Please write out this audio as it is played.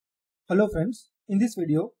Hello friends, in this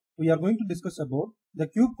video we are going to discuss about the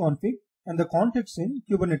KubeConfig and the context in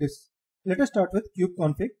Kubernetes. Let us start with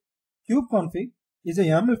KubeConfig. KubeConfig is a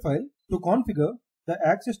YAML file to configure the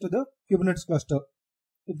access to the Kubernetes cluster.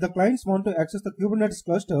 If the clients want to access the Kubernetes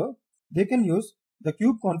cluster, they can use the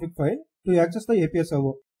KubeConfig file to access the API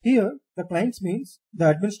server. Here the clients means the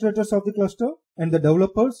administrators of the cluster and the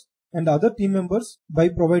developers and other team members by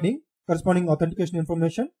providing corresponding authentication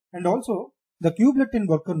information, and also the kubelet in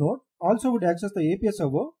worker node also would access the API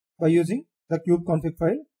server by using the KubeConfig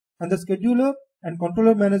file, and the scheduler and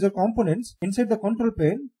controller manager components inside the control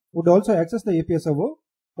plane would also access the API server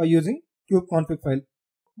by using KubeConfig file.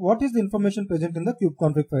 What is the information present in the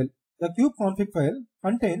KubeConfig file? The KubeConfig file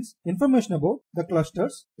contains information about the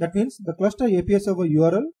clusters, that means the cluster API server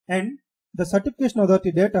URL and the certification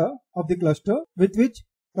authority data of the cluster with which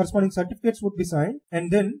corresponding certificates would be signed,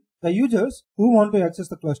 and then the users who want to access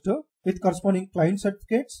the cluster with corresponding client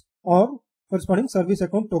certificates or corresponding service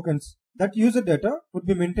account tokens. That user data would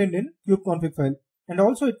be maintained in KubeConfig file, and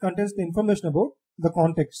also it contains the information about the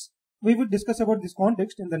context. We will discuss about this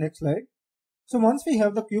context in the next slide. So once we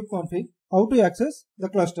have the KubeConfig, how to access the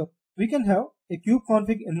cluster? We can have a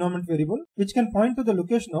KubeConfig environment variable which can point to the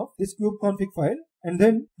location of this KubeConfig file, and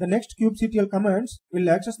then the next kubectl commands will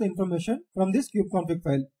access the information from this KubeConfig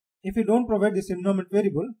file. If we don't provide this environment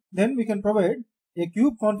variable, then we can provide a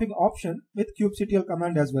KubeConfig option with kubectl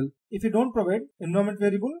command as well. If you don't provide environment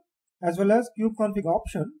variable as well as KubeConfig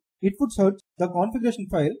option, it would search the configuration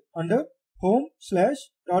file under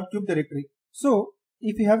home/.kube directory. So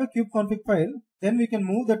if we have a KubeConfig file, then we can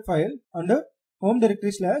move that file under home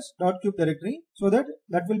directory/.kube directory, so that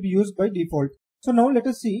will be used by default. So now let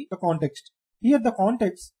us see the context. Here the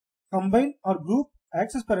context combine or group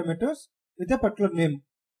access parameters with a particular name.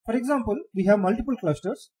 For example, we have multiple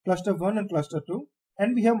clusters, cluster 1 and cluster 2,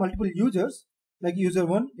 and we have multiple users like user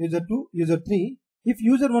 1, user 2, user 3. If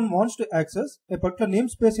user 1 wants to access a particular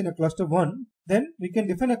namespace in a cluster 1, then we can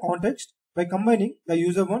define a context by combining the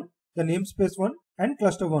user 1, the namespace 1 and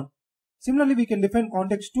cluster 1. Similarly, we can define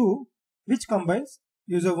context 2, which combines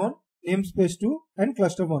user 1, namespace 2 and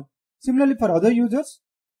cluster 1. Similarly, for other users,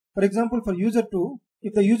 for example for user 2,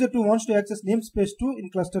 if the user 2 wants to access namespace 2 in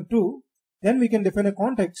cluster 2, then we can define a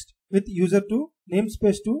context with user 2,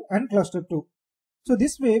 namespace 2 and cluster 2. So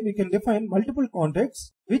this way we can define multiple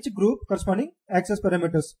contexts which group corresponding access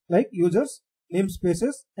parameters like users,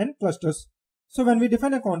 namespaces and clusters. So when we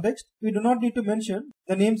define a context, we do not need to mention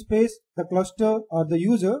the namespace, the cluster or the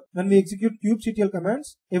user when we execute kubectl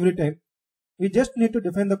commands every time. We just need to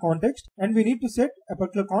define the context, and we need to set a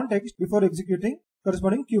particular context before executing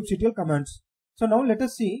corresponding kubectl commands. So now let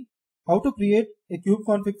us see how to create a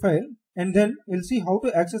KubeConfig file, and then we'll see how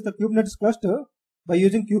to access the Kubernetes cluster by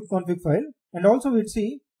using KubeConfig file, and also we'll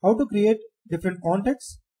see how to create different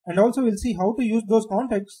contexts, and also we'll see how to use those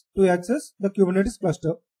contexts to access the Kubernetes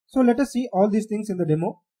cluster. So let us see all these things in the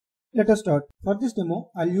demo. Let us start. For this demo,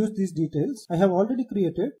 I'll use these details. I have already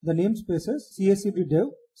created the namespaces CI/CD dev,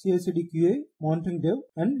 CI/CD QA, monitoring dev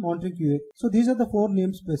and monitoring QA. So these are the 4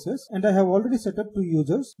 namespaces, and I have already set up 2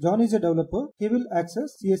 users. John is a developer. He will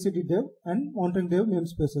access CI/CD dev and monitoring dev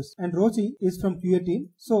namespaces, and Rosie is from QA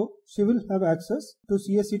team. So she will have access to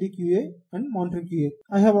CI/CD QA and monitoring QA.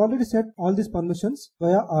 I have already set all these permissions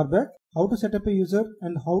via RBAC. How to set up a user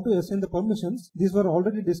and how to assign the permissions, these were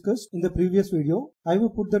already discussed in the previous video. I will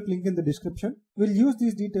put that link in the description. We'll use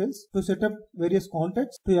these details to set up various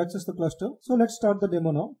contexts to access the cluster. So let's start the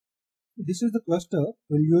demo now. This is the cluster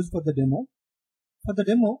we'll use for the demo. For the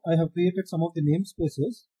demo, I have created some of the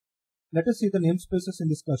namespaces. Let us see the namespaces in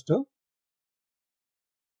this cluster.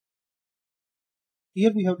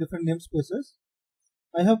 Here we have different namespaces.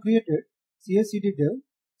 I have created CI/CD dev,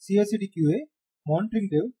 CI/CD QA, monitoring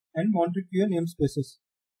dev and monitoring QA namespaces.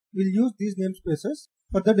 We'll use these namespaces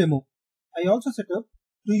for the demo. I also set up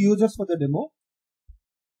 2 users for the demo.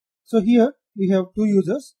 So here we have 2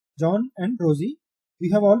 users, John and Rosie. We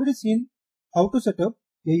have already seen how to set up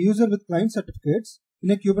a user with client certificates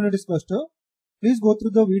in a Kubernetes cluster. Please go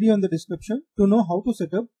through the video in the description to know how to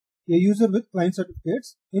set up a user with client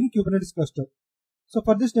certificates in Kubernetes cluster. So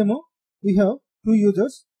for this demo, we have 2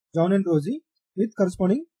 users, John and Rosie, with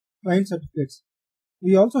corresponding client certificates.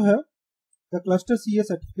 We also have the cluster CA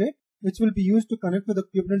certificate, which will be used to connect to the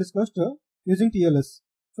Kubernetes cluster using TLS.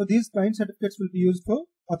 So these client certificates will be used for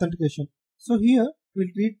authentication. So here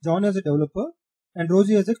we'll treat John as a developer and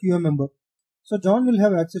Rosie as a QA member. So John will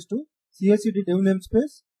have access to CI/CD dev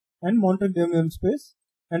namespace and monitoring dev namespace,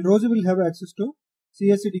 and Rosie will have access to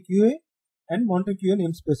CI/CD QA and monitoring QA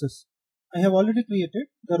namespaces. I have already created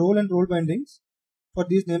the role and role bindings for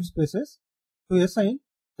these namespaces to assign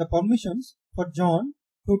the permissions for John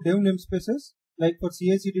to dev namespaces like for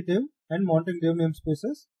CI/CD dev and monitoring dev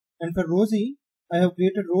namespaces. And for Rosie, I have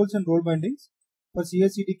created roles and role bindings for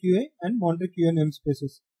CI/CD QA and monitoring QA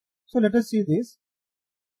namespaces. So let us see this.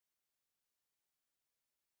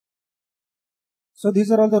 So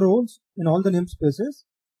these are all the roles in all the namespaces.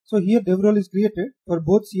 So here dev role is created for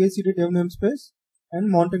both CI/CD dev namespace and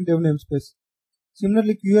monitoring dev namespace.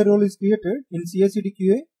 Similarly, QA role is created in CI/CD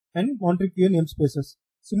QA and monitoring QA namespaces.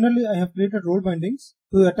 Similarly, I have created role bindings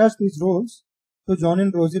to attach these roles to John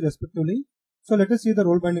and Rosie respectively. So let us see the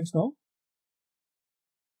role bindings now.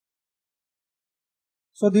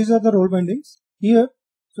 So these are the role bindings here.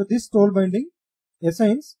 So this role binding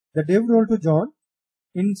assigns the dev role to John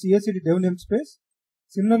in CI/CD dev namespace.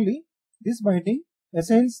 Similarly, this binding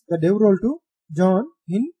assigns the dev role to John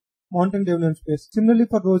in monitoring dev namespace. Similarly,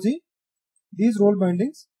 for Rosie, these role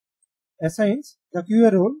bindings assigns the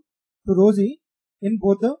QA role to Rosie in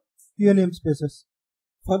both the QA namespaces.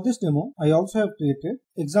 For this demo, I also have created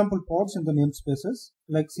example pods in the namespaces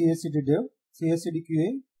like CI/CD dev, CI/CD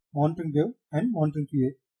QA, monitoring dev, and monitoring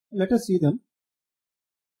QA. Let us see them.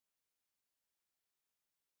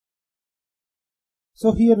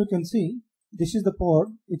 So here we can see this is the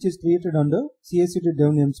pod which is created under CI/CD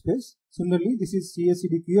dev namespace. Similarly, this is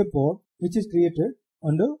CI/CD QA pod which is created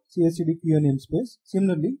under CI/CD QA namespace.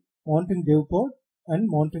 Similarly, monitoring dev pod and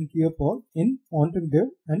monitoring QA pod in monitoring dev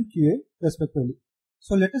and QA respectively.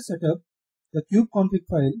 So let us set up the KubeConfig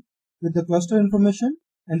file with the cluster information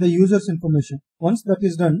and the user's information. Once that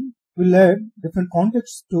is done, we'll add different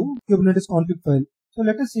contexts to Kubernetes config file. So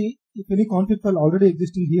let us see if any config file already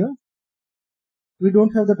existing here. We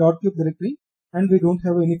don't have the .kube directory and we don't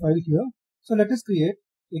have any file here. So let us create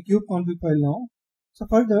a KubeConfig file now. So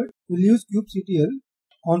for that, we'll use kubectl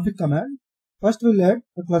config command. First we'll add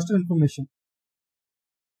the cluster information.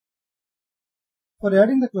 For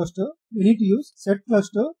adding the cluster, we need to use set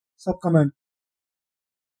cluster subcommand.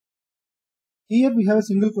 Here we have a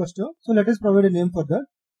single cluster, so let us provide a name for that.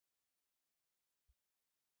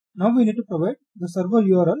 Now we need to provide the server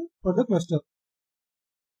URL for the cluster.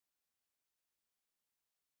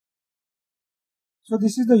 So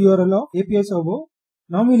this is the URL of API server.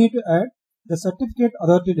 Now we need to add the certificate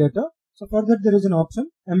authority data. So for that there is an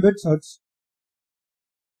option embed search.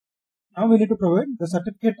 Now we need to provide the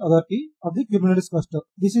certificate authority of the Kubernetes cluster.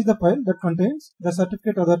 This is the file that contains the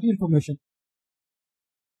certificate authority information.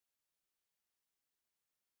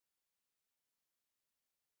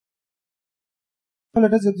 So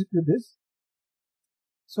let us execute this.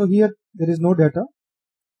 So here there is no data.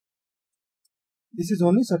 This is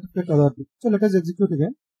only certificate authority. So let us execute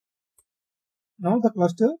again. Now the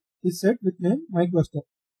cluster is set with name my cluster.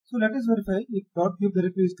 So let us verify if .kube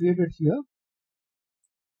directory is created here.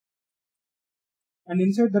 And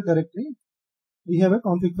inside the directory, we have a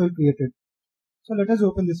config file created. So let us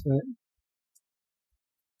open this file.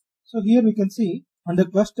 So here we can see under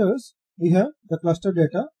clusters, we have the cluster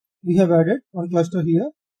data. We have added one cluster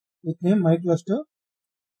here with name my cluster.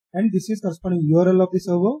 And this is corresponding URL of the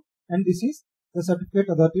server. And this is the certificate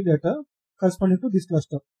authority data corresponding to this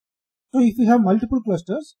cluster. So if we have multiple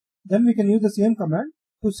clusters, then we can use the same command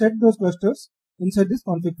to set those clusters inside this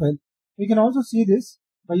config file. We can also see this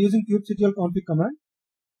by using kubectl config command.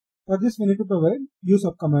 For this we need to provide use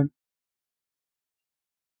of command.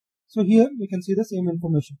 So here we can see the same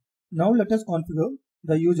information. Now let us configure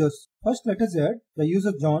the users. First let us add the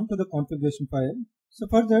user John to the configuration file. So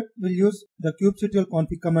for that we'll use the kubectl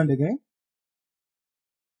config command again.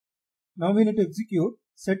 Now we need to execute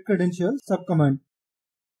set credentials subcommand.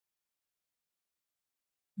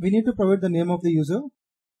 We need to provide the name of the user.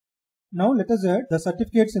 Now let us add the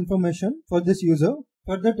certificates information for this user.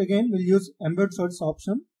 For that again we'll use embed search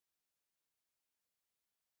option.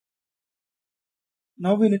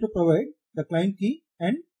 Now we need to provide the client key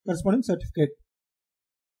and corresponding certificate.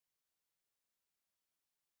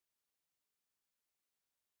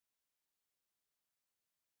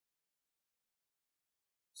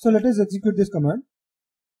 So let us execute this command.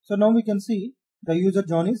 So now we can see the user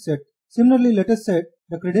John is set. Similarly, let us set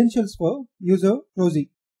the credentials for user Rosie.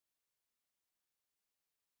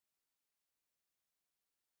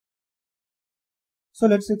 So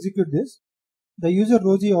let's execute this. The user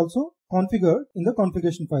Rosie also configured in the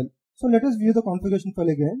configuration file. So let us view the configuration file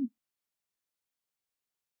again.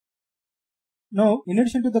 Now, in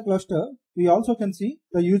addition to the cluster, we also can see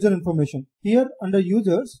the user information. Here under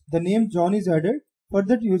users, the name John is added. For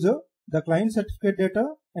that user, the client certificate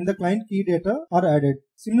data and the client key data are added.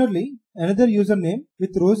 Similarly, another username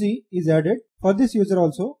with Rosie is added. For this user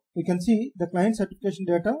also, we can see the client certification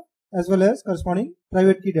data as well as corresponding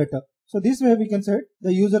private key data. So this way we can set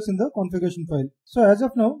the users in the configuration file. So as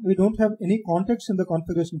of now, we don't have any context in the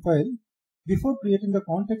configuration file. Before creating the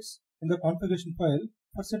context in the configuration file,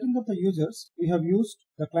 for setting up the users, we have used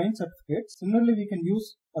the client certificates. Similarly, we can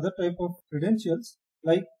use other type of credentials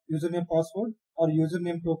like username password or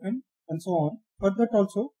username token and so on. For that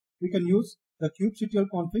also, we can use the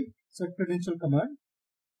kubectl-config set credential command.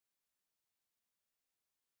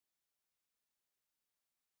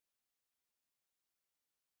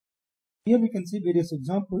 Here we can see various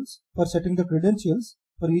examples for setting the credentials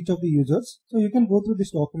for each of the users. So you can go through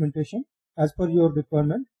this documentation as per your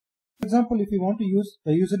requirement. For example, if you want to use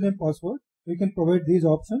the username password, we can provide these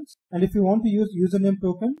options. And if you want to use username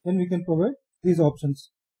token, then we can provide these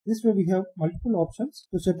options. This way we have multiple options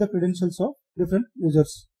to set the credentials of different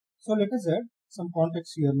users. So let us add some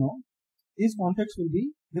context here now. These contexts will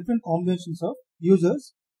be different combinations of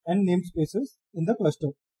users and namespaces in the cluster.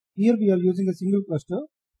 Here we are using a single cluster.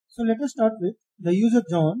 So let us start with the user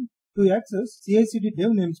John to access CI/CD dev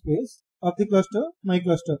namespace of the cluster my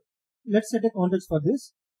cluster. Let's set a context for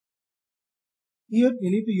this. Here we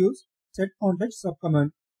need to use set context subcommand.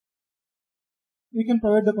 We can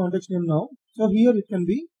provide the context name now. So here it can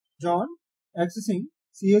be John accessing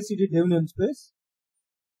CI/CD dev namespace.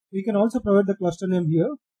 We can also provide the cluster name here.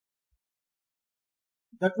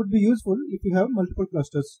 That would be useful if you have multiple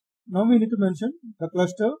clusters. Now we need to mention the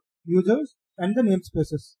cluster, users and the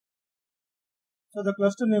namespaces. So the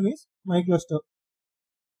cluster name is my cluster.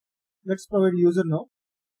 Let's provide user now.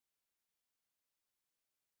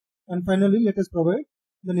 And finally let us provide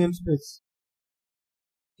the namespace.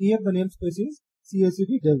 Here the namespace is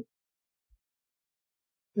CI/CD dev.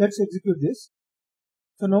 Let's execute this.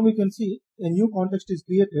 So now we can see a new context is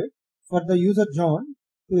created for the user John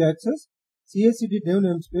to access CI/CD dev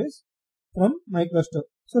namespace from my cluster.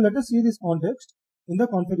 So let us see this context in the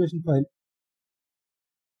configuration file.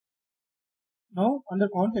 Now under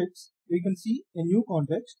context, we can see a new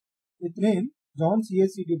context with name John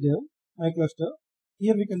CI/CD dev my cluster.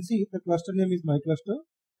 Here we can see the cluster name is my cluster,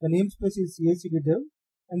 the namespace is CI/CD dev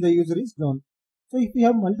and the user is John. So if we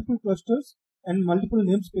have multiple clusters and multiple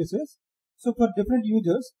namespaces, so for different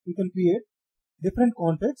users we can create different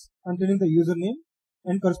contexts containing the username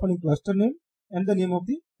and corresponding cluster name and the name of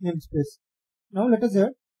the namespace. Now let us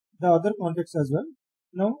add the other context as well.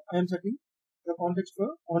 Now I am setting the context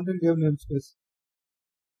for content dev namespace.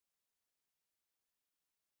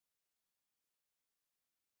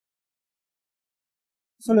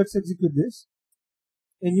 So let's execute this.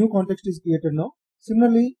 A new context is created now.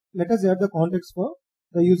 Similarly, let us add the context for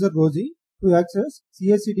the user Rosie to access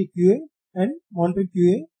CI/CD QA and monitoring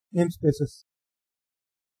QA namespaces.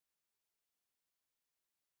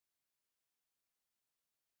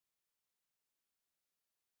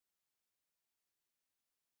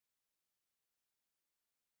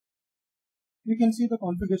 We can see the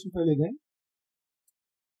configuration file again.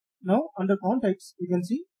 Now under context, you can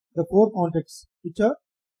see the 4 contexts which are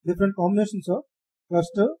different combinations of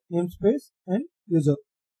cluster, namespace and user.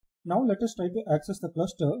 Now let us try to access the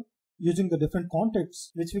cluster using the different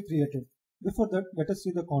contexts which we created. Before that, let us see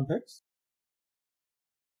the context.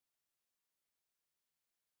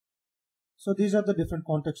 So these are the different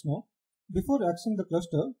contexts now. Before accessing the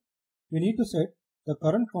cluster, we need to set the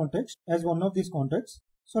current context as one of these contexts.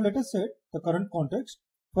 So let us set the current context.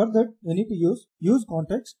 For that, we need to use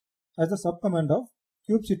context as the subcommand of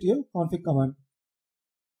kubectl-config command.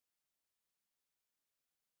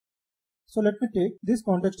 So let me take this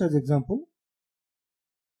context as example.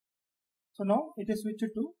 So now it is switched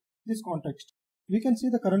to this context. We can see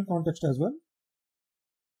the current context as well.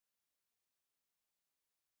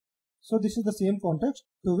 So this is the same context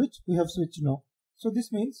to which we have switched now. So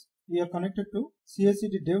this means we are connected to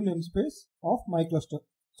CI/CD dev namespace of my cluster.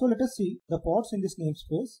 So let us see the pods in this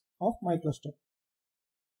namespace of my cluster.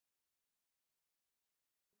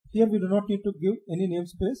 Here we do not need to give any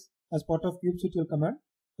namespace as part of kubectl command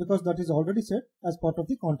because that is already set as part of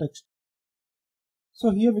the context. So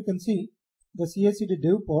here we can see the CI/CD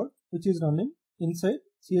dev pod which is running inside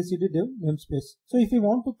CI/CD dev namespace. So if we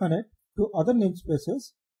want to connect to other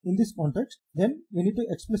namespaces in this context, then we need to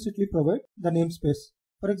explicitly provide the namespace.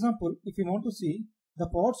 For example, if we want to see the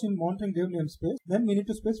pods in monitoring dev namespace, then we need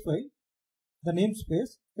to specify the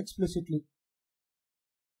namespace explicitly.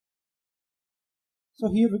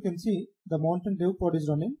 So here we can see the monitoring dev pod is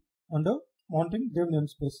running under monitoring dev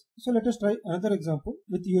namespace. So let us try another example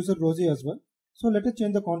with user Rosie as well. So let us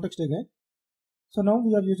change the context again. So now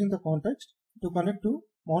we are using the context to connect to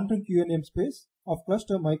monitoring QA namespace of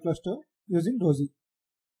cluster my cluster using Rosie.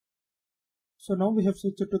 So now we have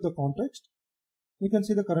switched to the context. We can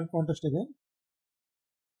see the current context again.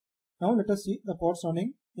 Now let us see the pods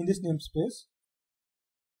running in this namespace.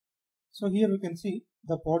 So here we can see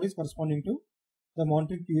the pod is corresponding to the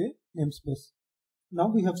monitoring QA namespace. Now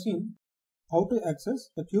we have seen how to access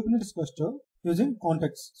the Kubernetes cluster using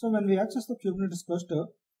context. So when we access the Kubernetes cluster,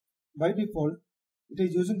 by default it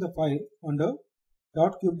is using the file under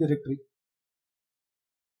 .kube directory.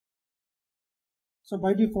 So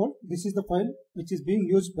by default this is the file which is being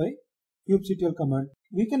used by kubectl command.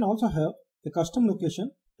 We can also have the custom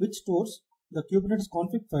location which stores the Kubernetes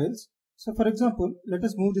config files. So for example, let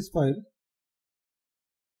us move this file.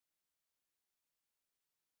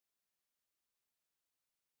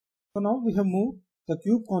 So now we have moved the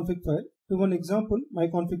KubeConfig file to one example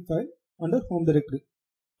myconfig file under home directory.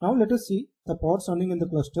 Now let us see the pods running in the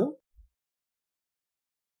cluster.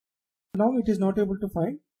 Now it is not able to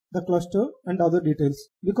find the cluster and other details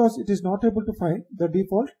because it is not able to find the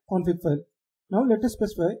default config file. Now let us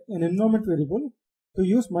specify an environment variable to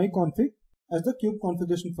use myconfig as the kube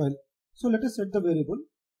configuration file. So let us set the variable.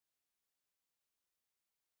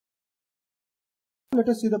 Let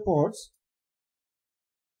us see the pods.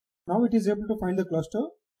 Now it is able to find the cluster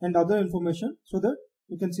and other information so that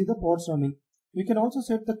we can see the pods running. We can also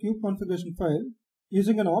set the kube configuration file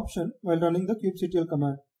using an option while running the kubectl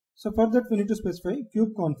command. So for that we need to specify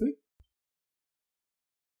KubeConfig.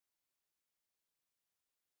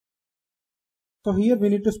 So here we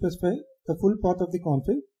need to specify the full path of the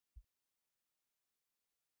config.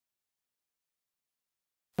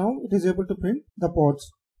 Now it is able to print the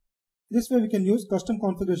pods. This way we can use custom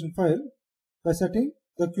configuration file by setting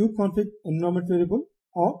the KubeConfig environment variable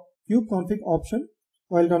or KubeConfig option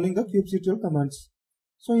while running the kubectl commands.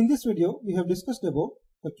 So in this video we have discussed about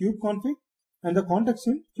the KubeConfig and the context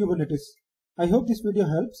in Kubernetes. I hope this video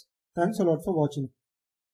helps. Thanks a lot for watching.